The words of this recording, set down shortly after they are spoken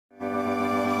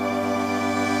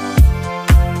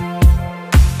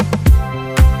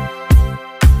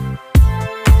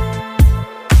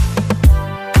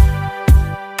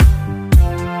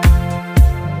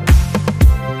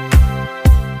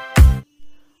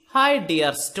Hi dear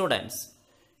students.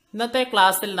 ഇന്നത്തെ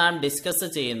ക്ലാസ്സിൽ നാം ഡിസ്കസ്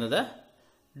ചെയ്യുന്നത്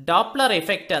ഡോപ്ലർ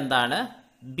ഇഫക്റ്റ് എന്താണ്,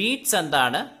 ബീറ്റ്സ്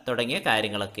എന്താണ് തുടങ്ങിയ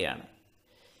കാര്യങ്ങളൊക്കെയാണ്.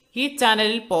 ഈ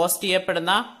ചാനലിൽ പോസ്റ്റ്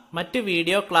ചെയ്യപ്പെടുന്ന മറ്റു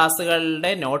വീഡിയോ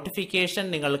ക്ലാസ്സുകളുടെ നോട്ടിഫിക്കേഷൻ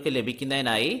നിങ്ങൾക്ക്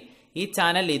ലഭിക്കുന്നതിനായി ഈ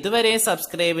ചാനൽ ഇതുവരെ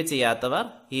സബ്സ്ക്രൈബ് ചെയ്യാത്തവർ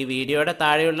ഈ വീഡിയോയുടെ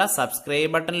താഴെയുള്ള സബ്സ്ക്രൈബ്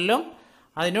ബട്ടണിലും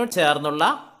അതിനോട് ചേർന്നുള്ള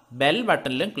ബെൽ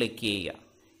ബട്ടണിലും ക്ലിക്ക് ചെയ്യുക.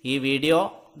 ഈ വീഡിയോ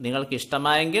നിങ്ങൾക്ക്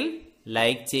ഇഷ്ടമായെങ്കിൽ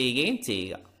ലൈക്ക് ചെയ്യുകയും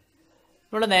ചെയ്യുക.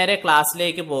 നമ്മൾ നേരെ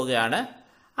ക്ലാസ്സിലേക്ക് പോവുകയാണ്.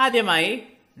 ആദ്യമായി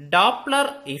ഡോപ്ലർ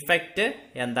ഇഫക്റ്റ്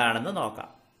എന്താണെന്ന് നോക്കാം.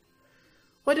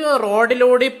 ഒരു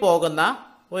റോഡിലൂടെ പോകുന്ന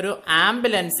ഒരു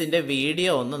ആംബുലൻസിന്റെ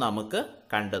വീഡിയോ ഒന്ന് നമുക്ക്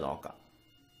കണ്ടു നോക്കാം.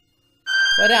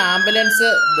 ഒരു ആംബുലൻസ്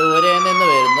ദൂരെ നിന്ന്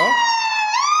വരുന്നു.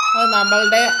 അത്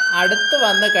നമ്മളുടെ അടുത്ത്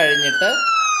വന്നു കഴിഞ്ഞിട്ട്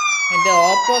അതിൻ്റെ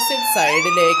ഓപ്പോസിറ്റ്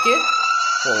സൈഡിലേക്ക്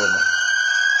പോകുന്നു.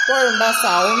 ഇപ്പോഴുണ്ട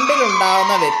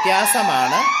സൗണ്ടിലുണ്ടാകുന്ന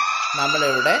വ്യത്യാസമാണ്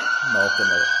നമ്മളിവിടെ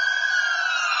നോക്കുന്നത്.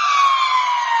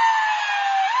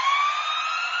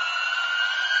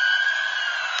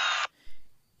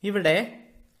 ഇവിടെ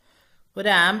ഒരു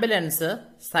ആംബുലൻസ്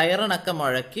സൈറണൊക്കെ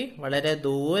മുഴക്കി വളരെ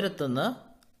ദൂരത്തുനിന്ന്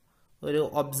ഒരു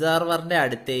ഒബ്സർവറിൻ്റെ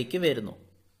അടുത്തേക്ക് വരുന്നു.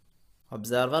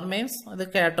 ഒബ്സർവർ മീൻസ് അത്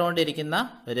കേട്ടുകൊണ്ടിരിക്കുന്ന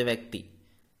ഒരു വ്യക്തി.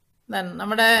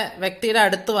 നമ്മുടെ വ്യക്തിയുടെ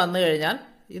അടുത്ത് വന്നു കഴിഞ്ഞാൽ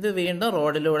ഇത് വീണ്ടും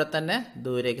റോഡിലൂടെ തന്നെ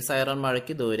ദൂരേക്ക് സൈറൺ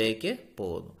മുഴക്കി ദൂരേക്ക്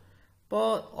പോകുന്നു. അപ്പോൾ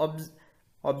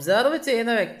ഒബ്സർവ്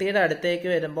ചെയ്യുന്ന വ്യക്തിയുടെ അടുത്തേക്ക്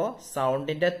വരുമ്പോൾ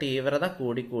സൗണ്ടിൻ്റെ തീവ്രത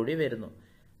കൂടിക്കൂടി വരുന്നു.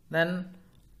 ദെൻ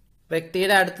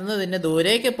വ്യക്തിയുടെ അടുത്തുനിന്ന് ഇതിന്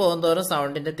ദൂരേക്ക് പോകുന്തോറും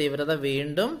സൗണ്ടിൻ്റെ തീവ്രത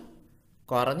വീണ്ടും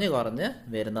കുറഞ്ഞ്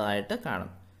വരുന്നതായിട്ട് കാണും.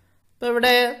 അപ്പോൾ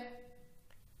ഇവിടെ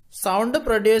സൗണ്ട്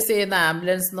പ്രൊഡ്യൂസ് ചെയ്യുന്ന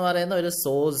ആംബുലൻസ് എന്ന് പറയുന്ന ഒരു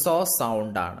സോഴ്സ് ഓഫ്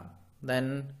സൗണ്ടാണ്. ദെൻ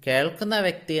കേൾക്കുന്ന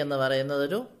വ്യക്തി എന്ന് പറയുന്നത്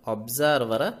ഒരു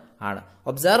ഒബ്സർവർ ആണ്.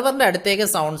 ഒബ്സർവറിൻ്റെ അടുത്തേക്ക്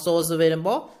സൗണ്ട് സോഴ്സ്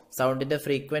വരുമ്പോൾ സൗണ്ടിൻ്റെ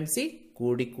ഫ്രീക്വൻസി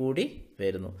കൂടിക്കൂടി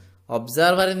വരുന്നു.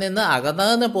 ഒബ്സർവറിൽ നിന്ന്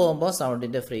അകന്നകന്ന് പോകുമ്പോൾ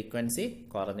സൗണ്ടിൻ്റെ ഫ്രീക്വൻസി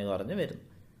കുറഞ്ഞു വരുന്നു.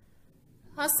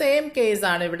 ആ സെയിം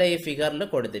കേസാണ് ഇവിടെ ഈ ഫിഗറിൽ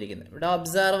കൊടുത്തിരിക്കുന്നത്. ഇവിടെ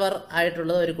ഒബ്സർവർ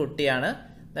ആയിട്ടുള്ളത് ഒരു കുട്ടിയാണ്.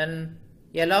 ദെൻ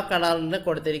യെല്ലോ കളറിൽ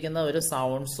കൊടുത്തിരിക്കുന്ന ഒരു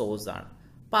സൗണ്ട് സോഴ്സ് ആണ്.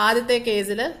 അപ്പം ആദ്യത്തെ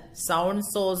കേസിൽ സൗണ്ട്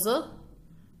സോഴ്സ്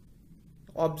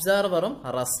ഒബ്സർവറും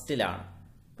റെസ്റ്റിലാണ്.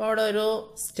 അപ്പോൾ അവിടെ ഒരു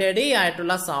സ്റ്റഡി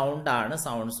ആയിട്ടുള്ള സൗണ്ടാണ്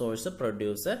സൗണ്ട് സോഴ്സ്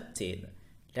പ്രൊഡ്യൂസ് ചെയ്യുന്നത്.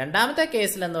 രണ്ടാമത്തെ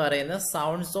കേസിൽ എന്ന് പറയുന്നത്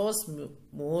sound source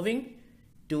moving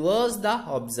towards the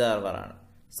observer ആണ്.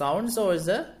 സൗണ്ട്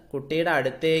സോഴ്സ് കുട്ടിയുടെ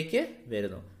അടുത്തേക്ക്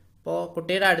വരുന്നു. അപ്പോൾ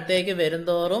കുട്ടിയുടെ അടുത്തേക്ക്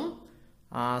വരുന്തോറും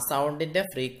സൗണ്ടിൻ്റെ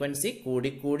ഫ്രീക്വൻസി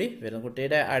കൂടിക്കൂടി വരുന്നു.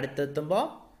 കുട്ടിയുടെ അടുത്തെത്തുമ്പോൾ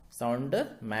സൗണ്ട്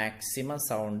മാക്സിമം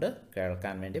സൗണ്ട്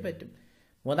കേൾക്കാൻ വേണ്ടി പറ്റും.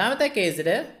 മൂന്നാമത്തെ കേസിൽ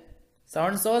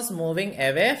sound source moving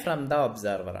away from the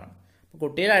observer ആണ്.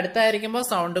 കുട്ടിയുടെ അടുത്തായിരിക്കുമ്പോൾ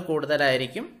സൗണ്ട്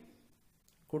കൂടുതലായിരിക്കും.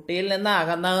 കുട്ടിയിൽ നിന്ന്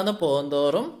അകന്നകന്ന്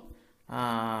പോകുന്തോറും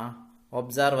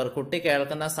ഒബ്സർവർ കുട്ടി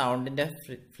കേൾക്കുന്ന സൗണ്ടിൻ്റെ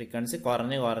ഫ്രീക്വൻസി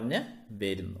കുറഞ്ഞ്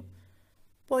വരുന്നു.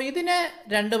 അപ്പോൾ ഇതിനെ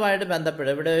രണ്ടുമായിട്ട്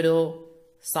ബന്ധപ്പെടും. ഇവിടെ ഒരു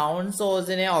സൗണ്ട്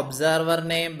സോഴ്സിനെയും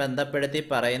ഒബ്സർവറിനെയും ബന്ധപ്പെടുത്തി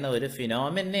പറയുന്ന ഒരു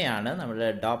ഫിനോമിനെയാണ് നമ്മൾ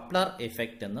ഡോപ്ലർ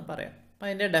ഇഫക്റ്റ് എന്ന് പറയാം. അപ്പോൾ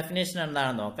അതിൻ്റെ ഡെഫിനേഷൻ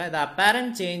എന്താണെന്ന് നോക്കാം. ഇത്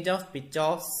apparent change of pitch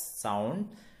of sound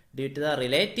due to the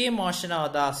relative motion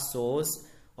of the source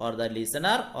or the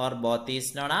listener or both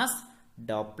is known as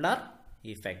Doppler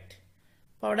effect.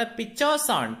 അപ്പോൾ അവിടെ pitch of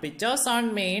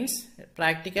sound means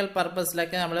practical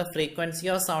പർപ്പസിലൊക്കെ നമ്മൾ ഫ്രീക്വൻസി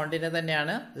ഓഫ് സൗണ്ടിനെ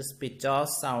തന്നെയാണ് pitch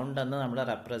of sound എന്ന് നമ്മൾ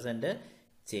represent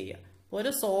ചെയ്യുക. ഒരു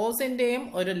സോഴ്സിന്റെയും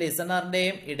ഒരു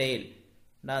ലിസണറിന്റെയും ഇടയിൽ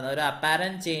ഉണ്ടാകുന്ന ഒരു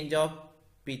apparent change of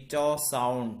pitch of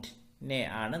സൗണ്ടിനെ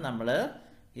ആണ് നമ്മൾ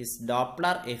ഈ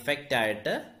ഡോപ്ലർ ഇഫക്റ്റ്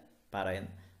ആയിട്ട്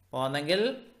പറയുന്നത്. അപ്പോൾ ഒന്നെങ്കിൽ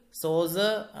സോഴ്സ്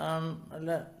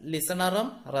ലിസണറും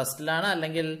റെസ്റ്റിലാണ്,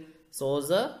 അല്ലെങ്കിൽ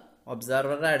സോഴ്സ്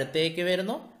ഒബ്സർവറുടെ അടുത്തേക്ക്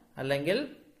വരുന്നു, അല്ലെങ്കിൽ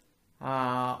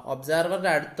ഒബ്സർവറുടെ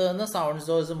അടുത്ത് നിന്ന് സൗണ്ട്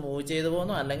സോഴ്സ് മൂവ് ചെയ്തു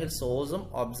പോകുന്നു, അല്ലെങ്കിൽ സോഴ്സും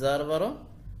ഒബ്സർവറും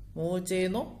മൂവ്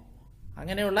ചെയ്യുന്നു.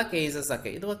 അങ്ങനെയുള്ള കേസസ് ഒക്കെ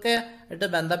ഇതൊക്കെ ആയിട്ട്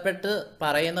ബന്ധപ്പെട്ട്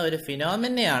പറയുന്ന ഒരു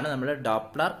ഫിനോമിനെയാണ് നമ്മൾ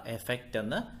ഡോപ്ലർ എഫക്റ്റ്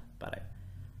എന്ന് പറയും.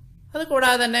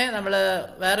 അതുകൂടാതെ തന്നെ നമ്മൾ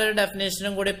വേറൊരു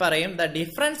ഡെഫിനേഷനും കൂടി പറയും. The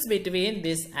difference between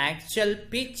this actual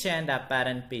pitch and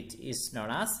apparent pitch is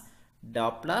known as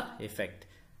Doppler effect.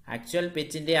 Actual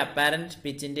പിച്ചിൻ്റെയും apparent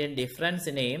പിച്ചിൻ്റെയും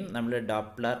ഡിഫറൻസിനെയും നമ്മൾ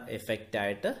ഡോപ്ലർ ഇഫക്റ്റ്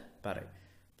ആയിട്ട് പറയും.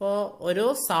 അപ്പോൾ ഒരു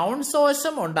സൗണ്ട്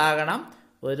സോഴ്സും ഉണ്ടാകണം,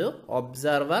 ഒരു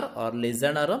ഒബ്സർവർ ഓർ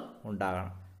ലിസണറും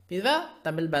ഉണ്ടാകണം. ഇവ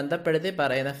തമ്മിൽ ബന്ധപ്പെടുത്തി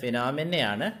പറയുന്ന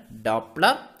ഫിനോമിനെയാണ്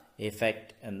ഡോപ്ലർ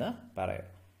ഇഫക്റ്റ് എന്ന് പറയും.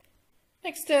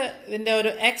 നെക്സ്റ്റ് ഇതിൻ്റെ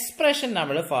ഒരു എക്സ്പ്രഷൻ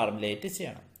നമ്മൾ ഫോർമുലേറ്റ്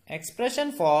ചെയ്യണം. Expression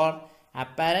for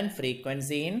apparent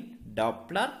frequency in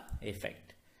Doppler effect.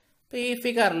 ഇപ്പോൾ ഈ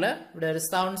ഫിഗറിൽ ഇവിടെ ഒരു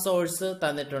സൗണ്ട് സോഴ്സ്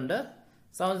തന്നിട്ടുണ്ട്.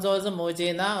 സൗണ്ട് സോഴ്സ് മൂവ്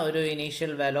ചെയ്യുന്ന ഒരു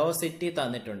ഇനീഷ്യൽ വെലോസിറ്റി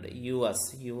തന്നിട്ടുണ്ട്.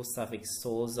 യു സഫിക്സ്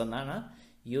സോഴ്സ് എന്നാണ്.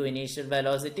 U initial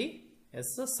velocity,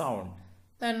 S sound.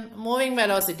 Then moving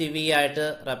velocity v ആയിട്ട്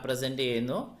represent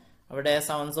ചെയ്യുന്നു. അവിടെ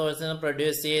സൗണ്ട് സോഴ്സിന്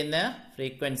പ്രൊഡ്യൂസ് ചെയ്യുന്ന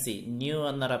ഫ്രീക്വൻസി ന്യൂ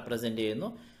എന്ന് റെപ്രസെന്റ് ചെയ്യുന്നു.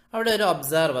 അവിടെ ഒരു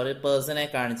ഒബ്സർവർ, ഒരു പേഴ്സണെ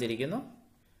കാണിച്ചിരിക്കുന്നു.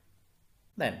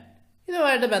 ദെൻ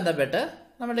ഇതുമായിട്ട് ബന്ധപ്പെട്ട്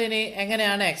നമ്മൾ ഇനി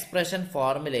എങ്ങനെയാണ് എക്സ്പ്രഷൻ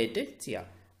ഫോർമുലേറ്റ് ചെയ്യുക?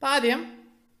 അപ്പം ആദ്യം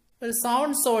ഒരു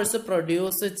സൗണ്ട് സോഴ്സ്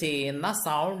പ്രൊഡ്യൂസ് ചെയ്യുന്ന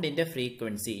സൗണ്ടിന്റെ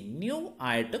ഫ്രീക്വൻസി ന്യൂ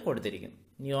ആയിട്ട് കൊടുത്തിരിക്കുന്നു.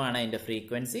 ന്യൂ ആണ് അതിന്റെ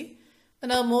ഫ്രീക്വൻസി.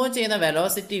 അത് മൂവ് ചെയ്യുന്ന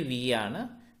വെലോസിറ്റി v ആണ്.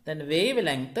 Then wave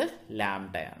length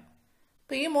ലാംഡയാണ്.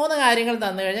 അപ്പോൾ ഈ 3 കാര്യങ്ങൾ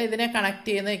തന്നു കഴിഞ്ഞാൽ ഇതിനെ കണക്ട്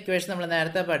ചെയ്യുന്ന ഇക്വേഷൻ നമ്മൾ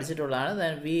നേരത്തെ പഠിച്ചിട്ടുള്ളതാണ്.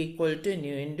 Then v equal to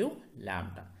new into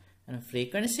lambda.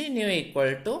 Frequency new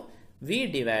equal to v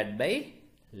divide by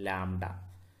lambda.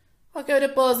 Okay, ഒരു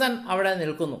പേഴ്സൺ അവിടെ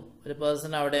നിൽക്കുന്നു. ഒരു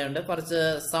പേഴ്സൺ അവിടെയുണ്ട്. കുറച്ച്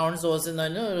സൗണ്ട് സോഴ്സിൽ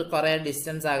നിന്ന് കുറേ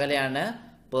ഡിസ്റ്റൻസ് അകലെയാണ്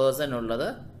പേഴ്സൺ ഉള്ളത്.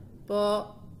 ഇപ്പോൾ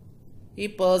ഈ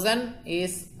പേഴ്സൺ ഈ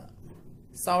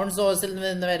സൗണ്ട് സോഴ്സിൽ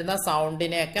നിന്ന് വരുന്ന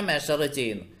സൗണ്ടിനെയൊക്കെ മെഷർ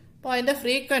ചെയ്യുന്നു. അപ്പോൾ അതിൻ്റെ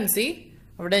ഫ്രീക്വൻസി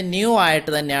അവിടെ ന്യൂ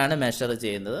ആയിട്ട് തന്നെയാണ് മെഷർ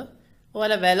ചെയ്യുന്നത്.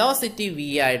 അതുപോലെ വെലോസിറ്റി v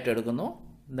ആയിട്ട് എടുക്കുന്നു.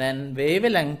 ദെൻ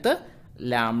വേവ് ലെങ്ത്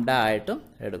ലാംഡ ആയിട്ടും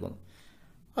എടുക്കുന്നു.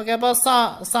 ഓക്കെ, അപ്പോൾ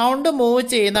സൗണ്ട് മൂവ്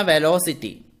ചെയ്യുന്ന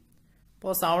വെലോസിറ്റി,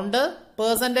 ഇപ്പോൾ സൗണ്ട്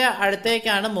പേഴ്സന്റെ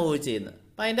അടുത്തേക്കാണ് മൂവ് ചെയ്യുന്നത്.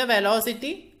 അപ്പം അതിൻ്റെ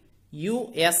വെലോസിറ്റി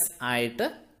us ആയിട്ട്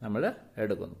നമ്മൾ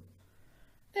എടുക്കുന്നു.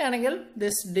 ആണെങ്കിൽ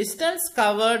this distance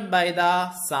covered by the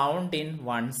sound in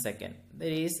 1 second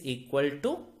that is equal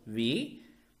to v.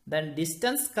 Then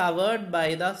distance covered by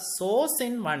the source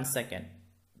in 1 second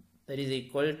that is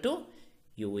equal to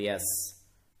us.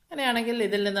 അങ്ങനെയാണെങ്കിൽ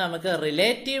ഇതിൽ നിന്ന് നമുക്ക്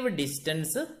റിലേറ്റീവ്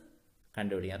ഡിസ്റ്റൻസ്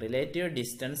കണ്ടുപിടിക്കാം. Relative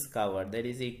distance covered that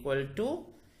is equal to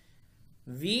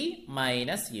v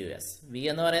minus us. v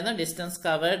എന്ന് പറയുന്നത് distance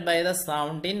covered by the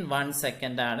sound in 1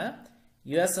 second ആണ്.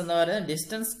 us എന്ന് പറയുന്നത്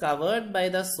distance covered by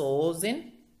the source in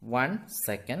 1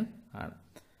 second ആണ്.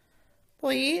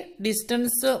 അപ്പോൾ ഈ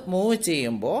ഡിസ്റ്റൻസ് മൂവ്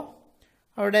ചെയ്യുമ്പോൾ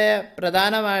അവിടെ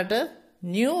പ്രധാനമായിട്ട്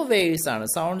ന്യൂ വേവ്സ് ആണ്.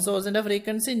 സൗണ്ട് സോഴ്സിന്റെ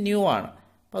ഫ്രീക്വൻസി ന്യൂ ആണ്.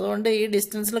 അപ്പോൾ അതുകൊണ്ട് ഈ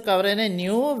ഡിസ്റ്റൻസിൽ കവർ ചെയ്യുന്ന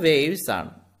ന്യൂ വേവ്സ്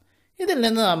ആണ്. ഇതിൽ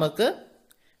നിന്ന് നമുക്ക്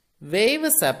വേവ്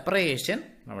സെപ്പറേഷൻ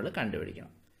നമ്മൾ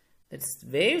കണ്ടുപിടിക്കണം.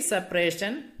 Wave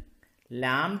separation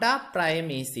lambda prime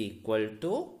is equal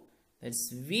to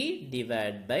v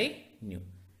divided by nu.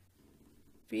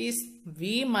 v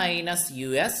minus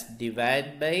us divided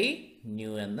by nu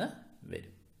എന്ന്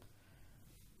വരും.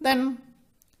 Then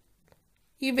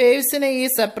ഈ വേവ്സിന് ഈ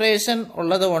സെപ്പറേഷൻ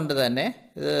ഉള്ളത് കൊണ്ട് തന്നെ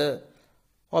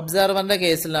ഒബ്സർവറിന്റെ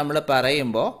കേസിൽ നമ്മൾ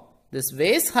പറയുമ്പോൾ this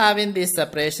waves having this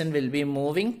separation will be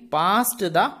moving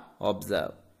past the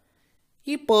observer.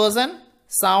 ഈ പേഴ്സൺ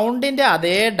സൗണ്ടിന്റെ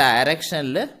അതേ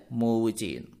ഡയറക്ഷനിൽ മൂവ്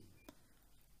ചെയ്യുന്നു.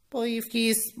 അപ്പോൾ if he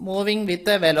is moving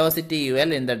with a velocity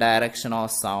ul in the direction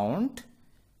of sound,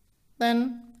 then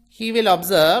he will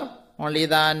observe only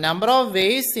the number of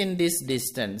waves in this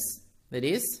distance, that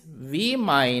is v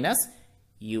minus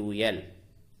ul.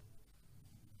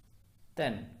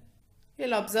 Then he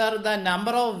will observe the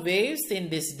number of waves in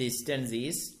this distance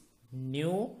is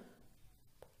nu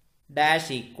dash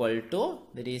equal to,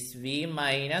 that is v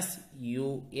minus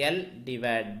ul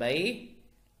divided by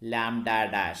lambda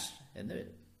dash എന്ന്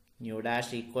വരും. nu dash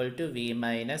equal to v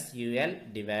minus ul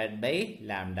divided by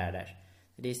lambda dash.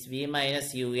 That is v minus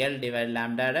ul divided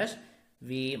lambda dash,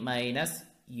 v minus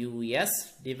us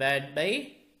divided by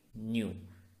nu.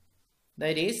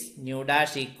 That is nu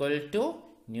dash equal to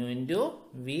nu into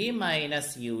v minus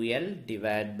ul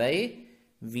divided by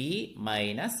v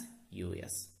minus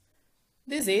us.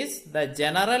 This is the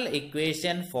general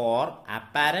equation for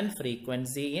apparent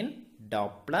frequency in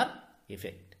Doppler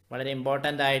effect. വളരെ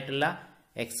important ആയിട്ടുള്ള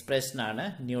expression ആണ്.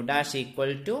 Nu dash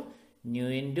equal to new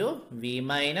into V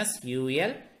minus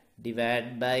ul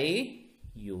divide by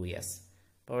us.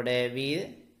 അപ്പോൾ ഇവിടെ v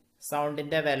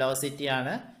സൗണ്ടിൻ്റെ velocity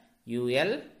ആണ്.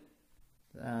 ul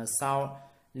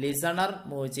listener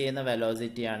move ചെയ്യുന്ന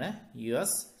velocity ആണ്.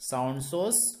 us sound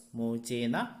source move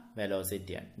ചെയ്യുന്ന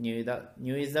വെലോസിറ്റിയാണ്.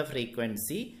 New is the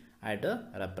frequency ആയിട്ട്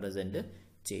റെപ്രസെന്റ്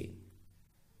ചെയ്യും.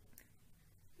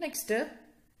 നെക്സ്റ്റ്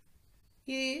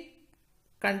ഈ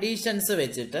കണ്ടീഷൻസ്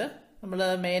വെച്ചിട്ട് നമ്മൾ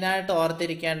മെയിനായിട്ട്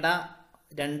ഓർത്തിരിക്കേണ്ട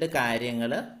 2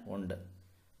 കാര്യങ്ങൾ ഉണ്ട്.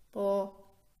 അപ്പോൾ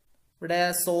ഇവിടെ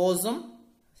സോഴ്സും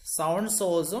സൗണ്ട്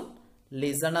സോഴ്സും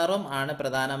ലിസണറും ആണ്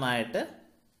പ്രധാനമായിട്ട്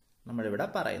നമ്മളിവിടെ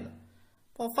പറയുന്നത്.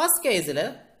 അപ്പോൾ ഫസ്റ്റ് കേസിൽ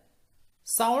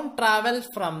sound travel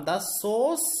from the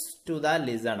source to the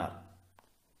listener.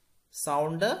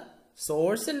 Sound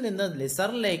സോഴ്സിൽ നിന്ന്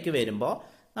ലിസണറിലേക്ക് വരുമ്പോൾ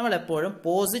നമ്മൾ എപ്പോഴും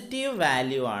പോസിറ്റീവ്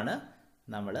വാല്യൂ ആണ്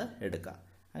നമ്മൾ എടുക്കുക.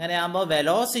 അങ്ങനെയാകുമ്പോൾ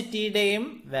വെലോസിറ്റിയുടെയും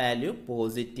വാല്യൂ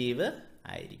പോസിറ്റീവ്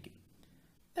ആയിരിക്കും.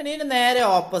 ഇനി നേരെ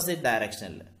ഓപ്പോസിറ്റ്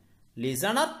ഡയറക്ഷനിൽ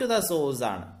ലിസണർ ടു ദ സോഴ്സ്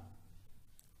ആണ്.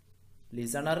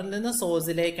 ലിസണറിൽ നിന്ന്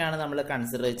സോഴ്സിലേക്കാണ് നമ്മൾ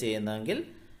കൺസിഡർ ചെയ്യുന്നതെങ്കിൽ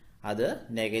അത്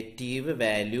നെഗറ്റീവ്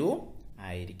വാല്യൂ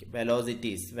ആയിരിക്കും.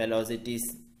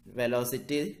 വെലോസിറ്റീസ്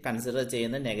വെലോസിറ്റി കൺസിഡർ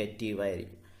ചെയ്യുന്നത് നെഗറ്റീവ്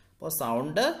ആയിരിക്കും. അപ്പോൾ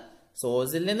സൗണ്ട്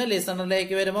സോഴ്സിൽ നിന്ന്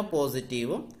ലിസണറിലേക്ക് വരുമ്പോൾ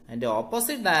പോസിറ്റീവും അതിൻ്റെ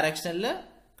ഓപ്പോസിറ്റ് ഡയറക്ഷനിൽ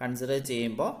കൺസിഡർ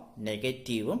ചെയ്യുമ്പോൾ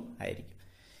നെഗറ്റീവും ആയിരിക്കും.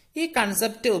 ഈ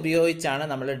കൺസെപ്റ്റ് ഉപയോഗിച്ചാണ്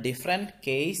നമ്മൾ ഡിഫറെൻറ്റ്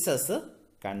കേസസ്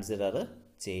കൺസിഡർ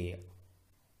ചെയ്യുക.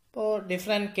 ഇപ്പോൾ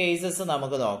ഡിഫറെൻറ്റ് കേസസ്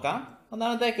നമുക്ക് നോക്കാം.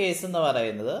 ഒന്നാമത്തെ കേസ് എന്ന്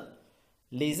പറയുന്നത്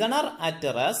listener at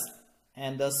rest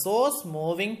and the source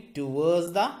moving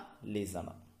towards the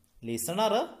listener.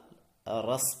 Listener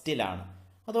റെസ്റ്റിലാണ്,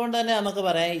 അതുകൊണ്ട് തന്നെ നമുക്ക്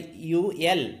പറയാം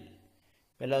UL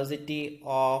velocity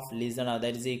of listener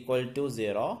that is equal to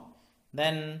 0.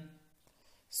 Then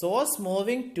source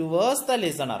moving towards the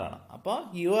listener ആണ്. അപ്പോൾ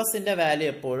യുഎസിൻ്റെ വാല്യൂ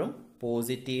എപ്പോഴും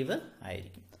പോസിറ്റീവ്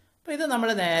ആയിരിക്കും. അപ്പോൾ ഇത് നമ്മൾ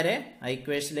നേരെ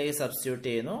ഇക്വേഷനിലേക്ക് സബ്സ്റ്റിറ്റ്യൂട്ട്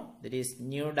ചെയ്യുന്നു. That is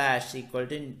nu dash equal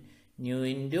to new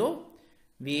into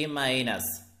V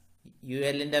minus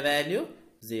ULൻ്റെ value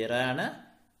 0 ആണ്.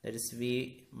 That is V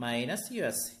minus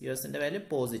യുഎസിൻ്റെ value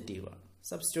positive ആണ്.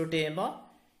 സബ്സ്റ്റിറ്റ്യൂട്ട് ചെയ്യുമ്പോൾ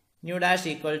nu dash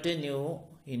equal to new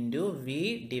into V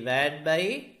divide by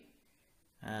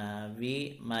V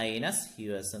minus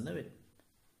US എന്ന് വരും.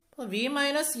 അപ്പോൾ V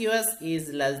minus US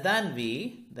is less than V,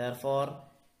 therefore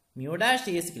mu dash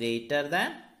is greater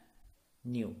than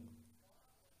new.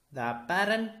 The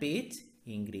apparent pitch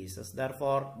increases.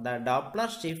 Therefore, the Doppler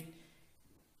shift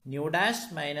nu dash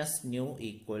minus nu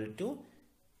equal to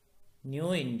nu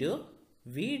into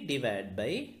v divided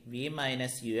by v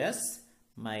minus us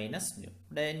minus nu.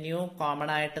 ഇവിടെ new common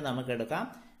ആയിട്ട് നമുക്ക് എടുക്കാം.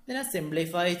 ഇതിനെ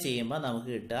simplify ചെയ്യുമ്പോൾ നമുക്ക്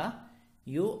കിട്ടുക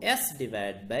us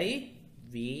divide by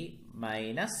v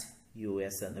minus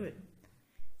us എന്ന് വരും.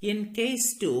 In case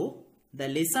 2, the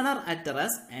listener at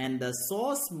rest and the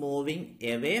source moving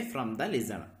away from the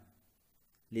listener.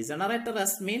 Listener at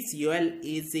rest means UL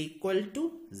is equal to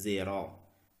 0.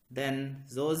 Then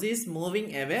source is moving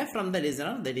away from the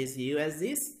listener, that is US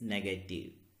is negative.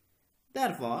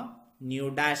 Therefore, nu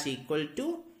dash equal to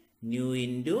nu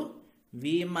into V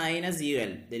minus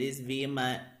UL, that is V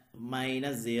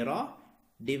minus 0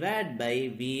 divided by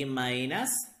V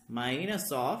minus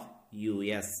of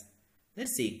US.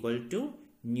 That's equal to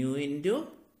nu into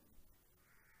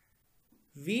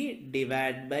V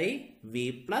divided by V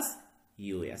plus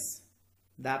US.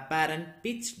 The apparent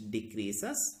pitch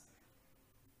decreases.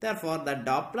 Therefore, the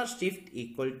Doppler shift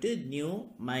equal to nu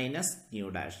minus nu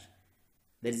dash.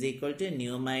 That is equal to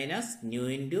nu minus nu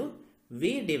into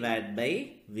V divided by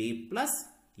V plus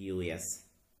US.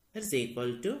 That is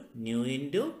equal to nu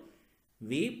into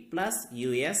V plus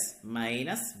US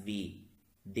minus V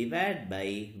divided by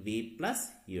V plus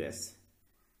US.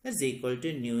 That is equal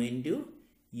to nu into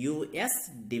US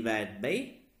divided by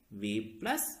V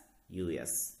plus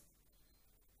US.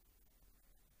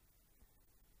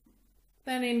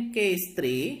 Then in case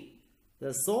 3,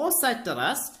 the source at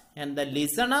rest and the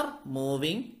listener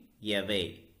moving away.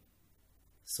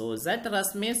 Source at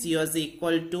rest means US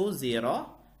equal to 0.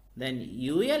 Then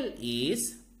UL is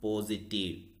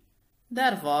positive.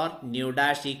 Therefore, nu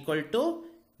dash equal to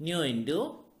nu into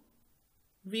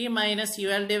V minus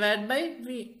UL divided by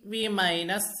V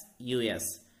minus US.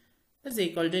 That's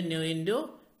equal to nu into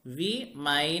V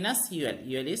minus UL.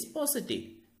 UL is positive.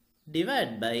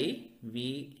 Divided by V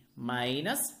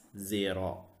minus 0.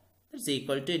 That's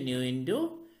equal to nu into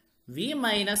V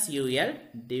minus UL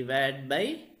divided by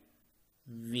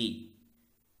V.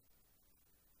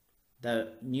 The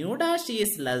nu dash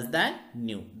is less than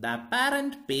nu. The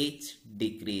apparent pitch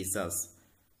decreases.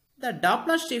 The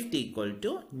Doppler shift equal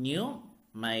to nu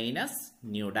minus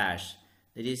nu dash.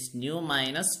 That is nu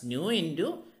minus nu into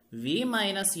V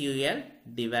minus UL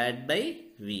divided by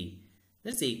V.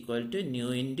 That's equal to nu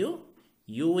into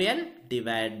UL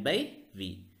divided by V.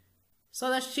 So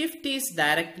the shift is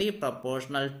directly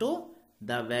proportional to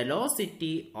the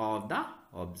velocity of the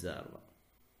observer.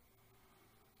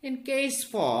 In case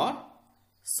 4,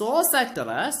 source at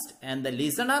rest and the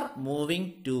listener moving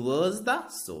towards the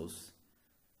source.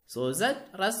 Source at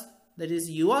rest, that is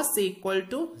US equal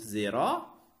to 0.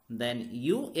 Then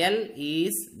UL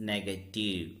is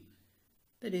negative.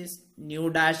 That is nu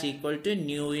dash equal to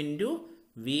nu into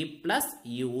V plus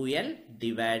UL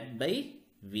divided by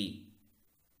V.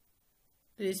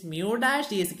 That is mu dash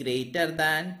is greater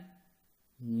than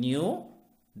nu.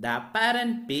 The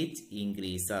apparent pitch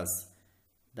increases.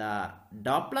 The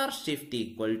Doppler shift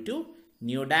equal to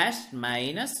nu dash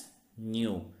minus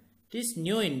nu. This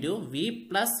nu into V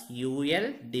plus UL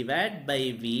divided by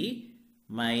V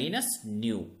minus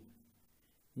nu.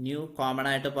 Nu common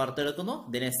ആയിട്ട് പുറത്തെടുക്കുന്നു.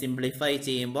 ഇതിനെ simplify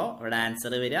ചെയ്യുമ്പോൾ ഇവിടെ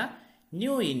answer വരിക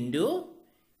nu into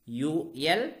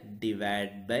UL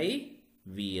divided by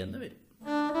V എന്ന് വരും.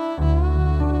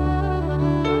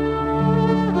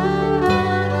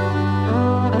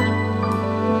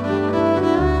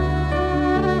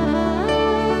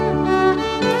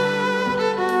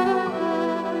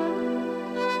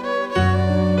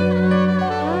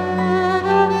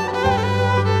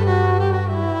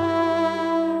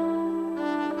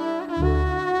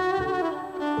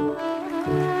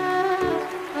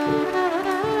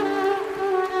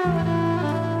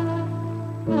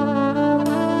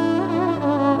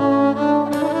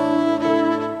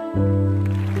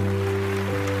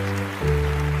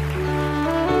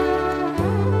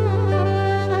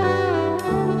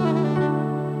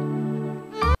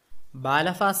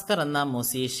 ബാലഭാസ്കർ എന്ന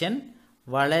musician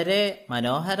വളരെ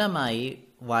മനോഹരമായി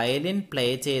വയലിൻ പ്ലേ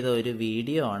ചെയ്ത ഒരു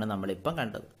വീഡിയോ ആണ് നമ്മളിപ്പം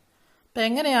കണ്ടത്. അപ്പം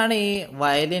എങ്ങനെയാണ് ഈ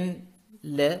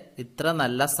വയലിനിൽ ഇത്ര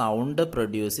നല്ല സൗണ്ട്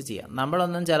പ്രൊഡ്യൂസ് ചെയ്യുക?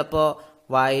 നമ്മളൊന്നും ചിലപ്പോൾ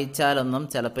വായിച്ചാലൊന്നും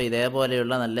ചിലപ്പോൾ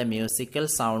ഇതേപോലെയുള്ള നല്ല മ്യൂസിക്കൽ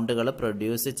സൗണ്ടുകൾ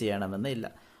പ്രൊഡ്യൂസ് ചെയ്യണമെന്നില്ല.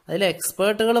 അതിൽ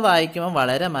എക്സ്പേർട്ടുകൾ വായിക്കുമ്പോൾ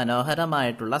വളരെ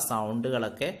മനോഹരമായിട്ടുള്ള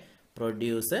സൗണ്ടുകളൊക്കെ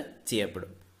പ്രൊഡ്യൂസ്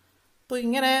ചെയ്യപ്പെടും. അപ്പോൾ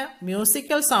ഇങ്ങനെ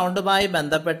മ്യൂസിക്കൽ സൗണ്ടുമായി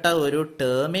ബന്ധപ്പെട്ട ഒരു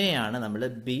ടേമിനെയാണ് നമ്മൾ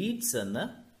ബീറ്റ്സ് എന്ന്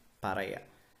പറയുക.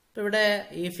 ഇപ്പോൾ ഇവിടെ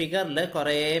ഈ ഫിഗറിൽ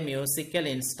കുറേ മ്യൂസിക്കൽ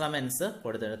ഇൻസ്ട്രുമെൻറ്റ്സ്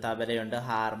കൊടുത്തിട്ടുണ്ട്. തബലയുണ്ട്,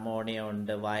 ഹാർമോണിയം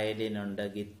ഉണ്ട്, വയലിനുണ്ട്,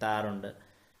 ഗിത്താറുണ്ട്,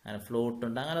 അങ്ങനെ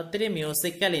ഫ്ലൂട്ടുണ്ട്, അങ്ങനെ ഒത്തിരി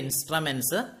മ്യൂസിക്കൽ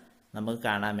ഇൻസ്ട്രുമെൻറ്റ്സ് നമുക്ക്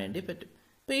കാണാൻ വേണ്ടി പറ്റും.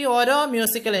 ഇപ്പോൾ ഈ ഓരോ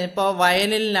മ്യൂസിക്കൽ, ഇപ്പോൾ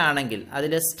വയലിനിലാണെങ്കിൽ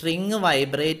അതിൽ സ്ട്രിങ്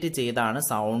വൈബ്രേറ്റ് ചെയ്താണ്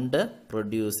സൗണ്ട്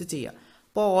പ്രൊഡ്യൂസ് ചെയ്യുക.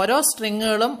 അപ്പോൾ ഓരോ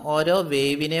സ്ട്രിങ്ങുകളും ഓരോ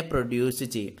വേവിനെ പ്രൊഡ്യൂസ്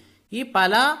ചെയ്യും. ഈ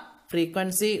പല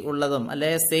ഫ്രീക്വൻസി ഉള്ളതും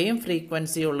അല്ലെ സെയിം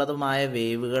ഫ്രീക്വൻസി ഉള്ളതുമായ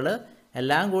വേവുകൾ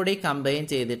എല്ലാം കൂടി കമ്പൈൻ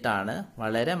ചെയ്തിട്ടാണ്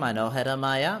വളരെ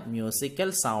മനോഹരമായ മ്യൂസിക്കൽ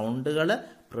സൗണ്ടുകൾ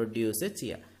പ്രൊഡ്യൂസ്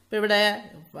ചെയ്യുക. ഇപ്പോൾ ഇവിടെ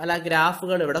പല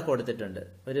ഗ്രാഫുകൾ ഇവിടെ കൊടുത്തിട്ടുണ്ട്.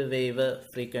 ഒരു വേവ്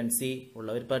ഫ്രീക്വൻസി ഉള്ള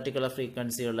ഒരു പെർട്ടിക്കുലർ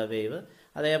ഫ്രീക്വൻസി ഉള്ള വേവ്,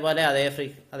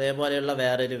 അതേപോലെയുള്ള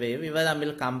വേറൊരു വേവ്, ഇവ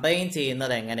തമ്മിൽ കമ്പൈൻ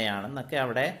ചെയ്യുന്നത് എങ്ങനെയാണെന്നൊക്കെ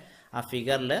അവിടെ ആ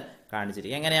ഫിഗറിൽ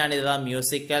കാണിച്ചിരിക്കും. എങ്ങനെയാണ് ഇത്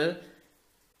മ്യൂസിക്കൽ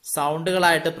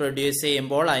സൗണ്ടുകളായിട്ട് പ്രൊഡ്യൂസ്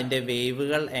ചെയ്യുമ്പോൾ അതിൻ്റെ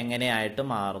വേവുകൾ എങ്ങനെയായിട്ട്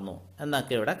മാറുന്നു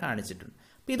എന്നൊക്കെ ഇവിടെ കാണിച്ചിട്ടുണ്ട്.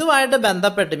 അപ്പം ഇതുമായിട്ട്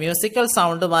ബന്ധപ്പെട്ട് മ്യൂസിക്കൽ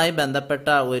സൗണ്ടുമായി ബന്ധപ്പെട്ട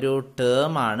ഒരു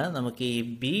ടേമാണ് നമുക്ക് ഈ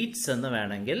ബീറ്റ്സ് എന്ന്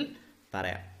വേണമെങ്കിൽ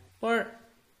പറയാം.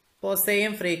 ഇപ്പോൾ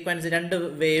സെയിം ഫ്രീക്വൻസി രണ്ട്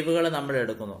വേവുകൾ നമ്മൾ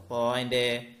എടുക്കുന്നു. അപ്പോൾ അതിൻ്റെ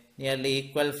നിയർലി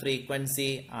ഈക്വൽ ഫ്രീക്വൻസി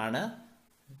ആണ്,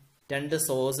 രണ്ട്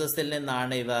സോഴ്സസിൽ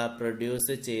നിന്നാണ് ഇവ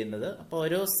പ്രൊഡ്യൂസ് ചെയ്യുന്നത്. അപ്പോൾ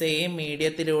ഒരു സെയിം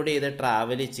മീഡിയത്തിലൂടെ ഇത്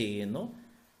ട്രാവൽ ചെയ്യുന്നു.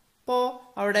 അപ്പോൾ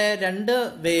അവിടെ രണ്ട്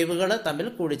വേവുകൾ തമ്മിൽ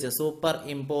കൂടിച്ച് സൂപ്പർ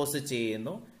ഇമ്പോസ്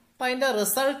ചെയ്യുന്നു. അപ്പോൾ അതിൻ്റെ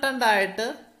റിസൾട്ടൻ്റ് ആയിട്ട്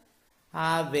ആ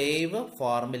വേവ്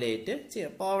ഫോർമുലേറ്റ്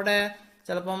ചെയ്യും. അപ്പോൾ അവിടെ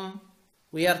ചിലപ്പം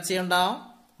ഉയർച്ചയുണ്ടാവും,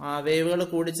 വേവുകൾ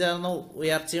കൂടിച്ചേർന്ന്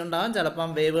ഉയർച്ചയുണ്ടാവും, ചിലപ്പം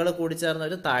വേവുകൾ കൂടിച്ചേർന്ന്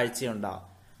ഒരു താഴ്ചയുണ്ടാവും.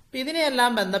 അപ്പം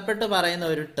ഇതിനെയെല്ലാം ബന്ധപ്പെട്ട് പറയുന്ന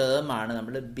ഒരു ടേമാണ്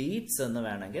നമ്മൾ ബീറ്റ്സ് എന്ന്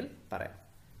വേണമെങ്കിൽ പറയാം.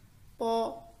 അപ്പോൾ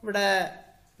ഇവിടെ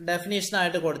ഡെഫിനേഷൻ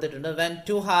ആയിട്ട് കൊടുത്തിട്ടുണ്ട്. When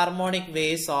to harmonic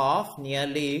waves of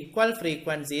nearly equal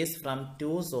frequencies from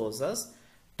to sources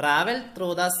travel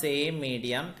through the same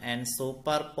medium and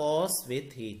superpose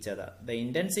with each other, the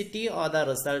intensity or the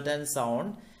resultant sound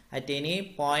at any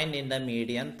point in the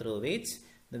medium through which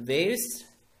the waves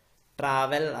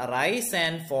travel rise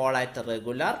and fall at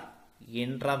regular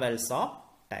intervals of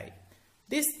time.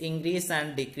 This increase and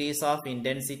decrease of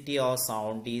intensity of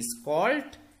sound is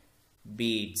called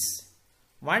beats.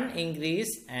 One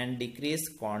increase and decrease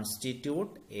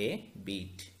constitute a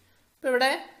beat.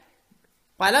 ഇവിടെ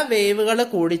പല വേവുകൾ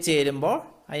കൂടിച്ചേരുമ്പോൾ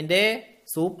അതിൻ്റെ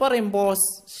super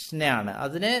ഇമ്പോസിഷനെയാണ്.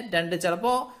 അതിന് രണ്ട്,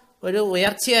 ചിലപ്പോൾ ഒരു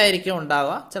ഉയർച്ചയായിരിക്കും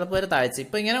ഉണ്ടാവുക, ചിലപ്പോൾ ഒരു താഴ്ച.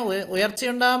 ഇപ്പോൾ ഇങ്ങനെ ഉയർച്ച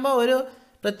ഉണ്ടാകുമ്പോൾ ഒരു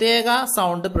പ്രത്യേക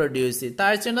സൗണ്ട് പ്രൊഡ്യൂസ് ചെയ്യും,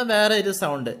 താഴ്ചയുണ്ട് വേറെ ഒരു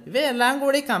സൗണ്ട്. ഇവയെല്ലാം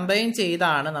കൂടി കമ്പൈൻ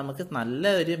ചെയ്താണ് നമുക്ക്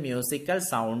നല്ല ഒരു മ്യൂസിക്കൽ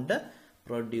സൗണ്ട്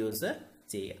പ്രൊഡ്യൂസ്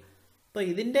ചെയ്യുക. അപ്പോൾ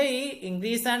ഇതിൻ്റെ ഈ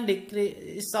increase and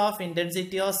decrease of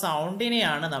intensity of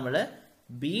സൗണ്ടിനെയാണ് നമ്മൾ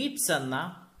ബീറ്റ്സ് എന്ന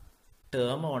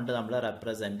ടേം കൊണ്ട് നമ്മൾ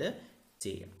റെപ്രസെൻറ്റ്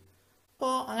ചെയ്യും.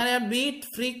 അപ്പോൾ അങ്ങനെ ബീറ്റ്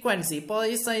ഫ്രീക്വൻസി, ഇപ്പോൾ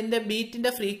ഈ അതിൻ്റെ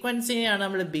ബീറ്റിൻ്റെ ഫ്രീക്വൻസിനെയാണ്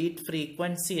നമ്മൾ ബീറ്റ്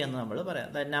ഫ്രീക്വൻസി എന്ന് നമ്മൾ പറയാം.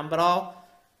 The number of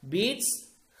beats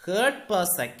heard per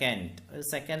second, ഒരു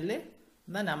സെക്കൻഡിൽ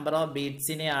നമ്പർ ഓഫ്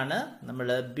ബീറ്റ്സിനെയാണ് നമ്മൾ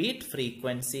ബീറ്റ്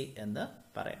ഫ്രീക്വൻസി എന്ന്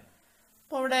പറയാം.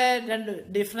 അപ്പോൾ ഇവിടെ രണ്ട്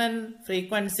ഡിഫറെൻറ്റ്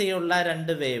ഫ്രീക്വൻസി ഉള്ള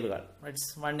രണ്ട് വേവുകൾ,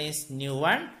 one is new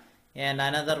one and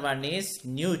another one is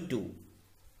new to.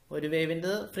 ഒരു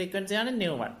വേവിൻ്റെ ഫ്രീക്വൻസിയാണ്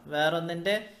ന്യൂ വൺ,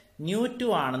 വേറൊന്നിൻ്റെ ന്യൂ ടു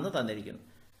ആണെന്ന് തന്നിരിക്കുന്നു.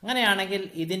 അങ്ങനെയാണെങ്കിൽ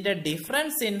ഇതിൻ്റെ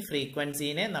ഡിഫറൻസ് ഇൻ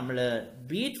ഫ്രീക്വൻസിനെ നമ്മൾ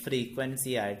ബീറ്റ്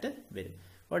ഫ്രീക്വൻസി ആയിട്ട് വരും.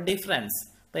 അപ്പോൾ ഡിഫറൻസ്,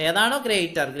 ഇപ്പോൾ ഏതാണോ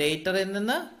ഗ്രേറ്ററിൽ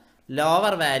നിന്ന്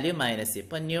ലോവർ വാല്യൂ മൈനസ് ചെയ്യും.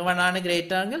 ഇപ്പോൾ ന്യൂ വൺ ആണ്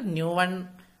ഗ്രേറ്റർ എങ്കിൽ new one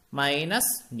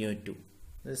minus new to,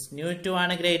 new to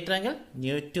ആണ് ഗ്രേറ്റർ എങ്കിൽ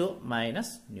ന്യൂ ടു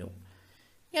മൈനസ് ന്യൂ.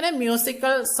 ഇങ്ങനെ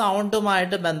മ്യൂസിക്കൽ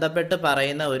സൗണ്ടുമായിട്ട് ബന്ധപ്പെട്ട്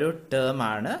പറയുന്ന ഒരു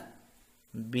ടേമാണ്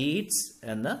ബീറ്റ്സ്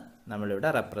എന്ന്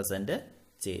നമ്മളിവിടെ റെപ്രസെൻറ്റ്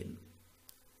ചെയ്യുന്നു.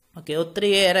 ഓക്കെ,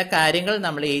 ഒത്തിരിയേറെ കാര്യങ്ങൾ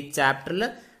നമ്മൾ ഈ ചാപ്റ്ററിൽ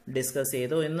ഡിസ്കസ്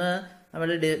ചെയ്തു. ഇന്ന് നമ്മൾ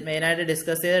മെയിനായിട്ട്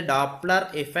ഡിസ്കസ് ചെയ്ത ഡോപ്ലർ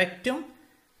ഇഫക്റ്റും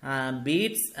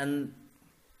ബീറ്റ്സ്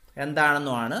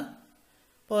എന്താണെന്നുമാണ്.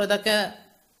 അപ്പോൾ ഇതൊക്കെ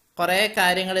കുറേ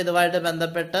കാര്യങ്ങൾ ഇതുമായിട്ട്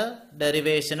ബന്ധപ്പെട്ട്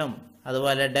ഡെറിവേഷനും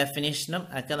അതുപോലെ ഡെഫിനിഷനും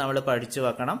ഒക്കെ നമ്മൾ പഠിച്ചു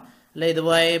വെക്കണം. അല്ലെ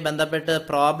ഇതുമായി ബന്ധപ്പെട്ട്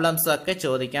പ്രോബ്ലംസ് ഒക്കെ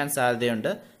ചോദിക്കാൻ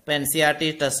സാധ്യതയുണ്ട്. ഇപ്പോൾ NCERT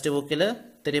ടെക്സ്റ്റ് ബുക്കിൽ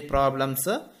ഒത്തിരി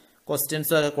പ്രോബ്ലംസ്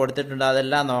ക്വസ്റ്റ്യൻസും ഒക്കെ കൊടുത്തിട്ടുണ്ട്,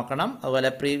 അതെല്ലാം നോക്കണം. അതുപോലെ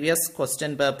പ്രീവിയസ്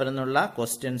ക്വസ്റ്റ്യൻ പേപ്പറിൽ നിന്നുള്ള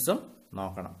ക്വസ്റ്റ്യൻസും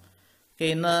നോക്കണം.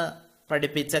 ഇന്ന്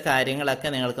പഠിപ്പിച്ച കാര്യങ്ങളൊക്കെ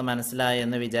നിങ്ങൾക്ക് മനസ്സിലായി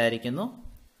എന്ന് വിചാരിക്കുന്നു.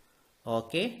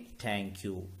 Okay, thank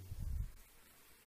you.